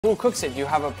Who cooks it? Do you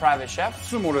have a private chef?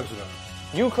 Sumo wrestler.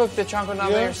 You cook the Chanko Nabe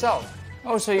Yeah. yourself?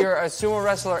 Oh, so you're a sumo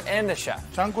wrestler and a chef.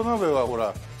 ちゃんこ鍋はほ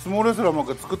ら、相撲レスラーも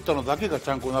が作ったのだけがち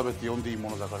ゃんこ鍋って呼んでいい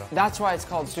ものだから。That's why it's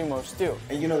called sumo stew.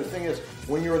 And you know, the thing is,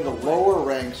 when you're in the lower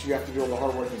ranks, you have to do all the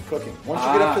hard work in cooking. Once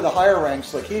you get up to the higher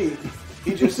ranks, like he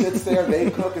just sits there, they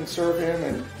cook and serve him,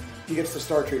 and he gets the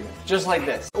star treatment. Just like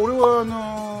this. 俺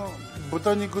は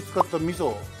豚肉使った味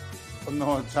噌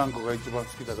のちゃんこが一番好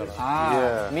きだから。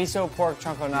Ah, Yeah. miso pork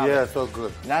Chanko Nabe. Yeah, so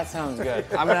good. That sounds good.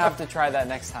 I'm gonna have to try that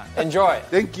next time. Enjoy.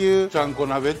 Thank you. ちゃんこ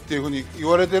鍋っていうふうに言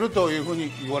われてるというふう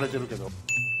に言われてるけど。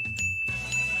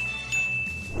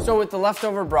So with the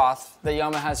leftover broth that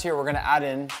Yama has here, we're gonna add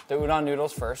in the udon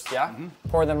noodles first, yeah?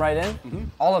 Pour them right in?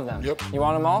 All of them? Yep. You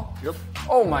want them all? Yep.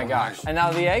 Oh my gosh. And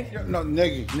now the egg? No, ネ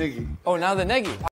ギ。Oh, now the negi.